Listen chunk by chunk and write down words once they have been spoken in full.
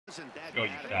Go, you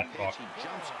fat fuck. He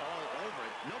jumps all over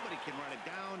it. Nobody can run it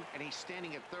down, and he's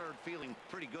standing at third, feeling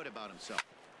pretty good about himself.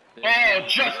 Oh,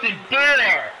 Justin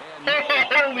Bour!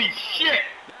 Holy shit!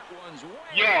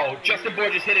 Yo, Justin Bour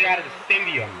just hit it out of the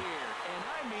stadium.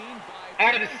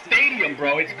 Out of the stadium,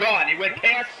 bro. It's gone. It went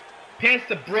past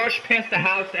the brush, past the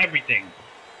house, everything.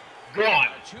 Gone.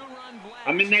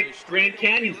 I'm in that Grand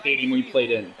Canyon Stadium we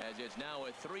played in.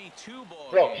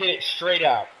 Bro, hit it straight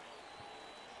out.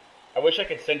 I wish I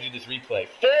could send you this replay.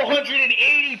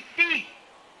 480 feet!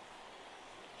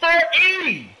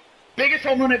 480! Biggest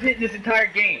home run I've hit in this entire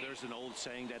game. There's an old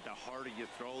saying that the harder you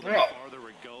throw, the Bro, farther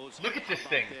it goes. look at this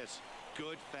thing.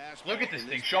 Good fast. Look at this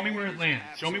thing. Show me where it lands.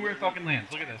 Show me where it fucking lands.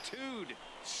 Look at this.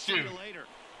 Dude.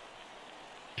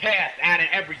 Pass, out of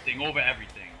everything, over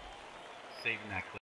everything. Saving that clip.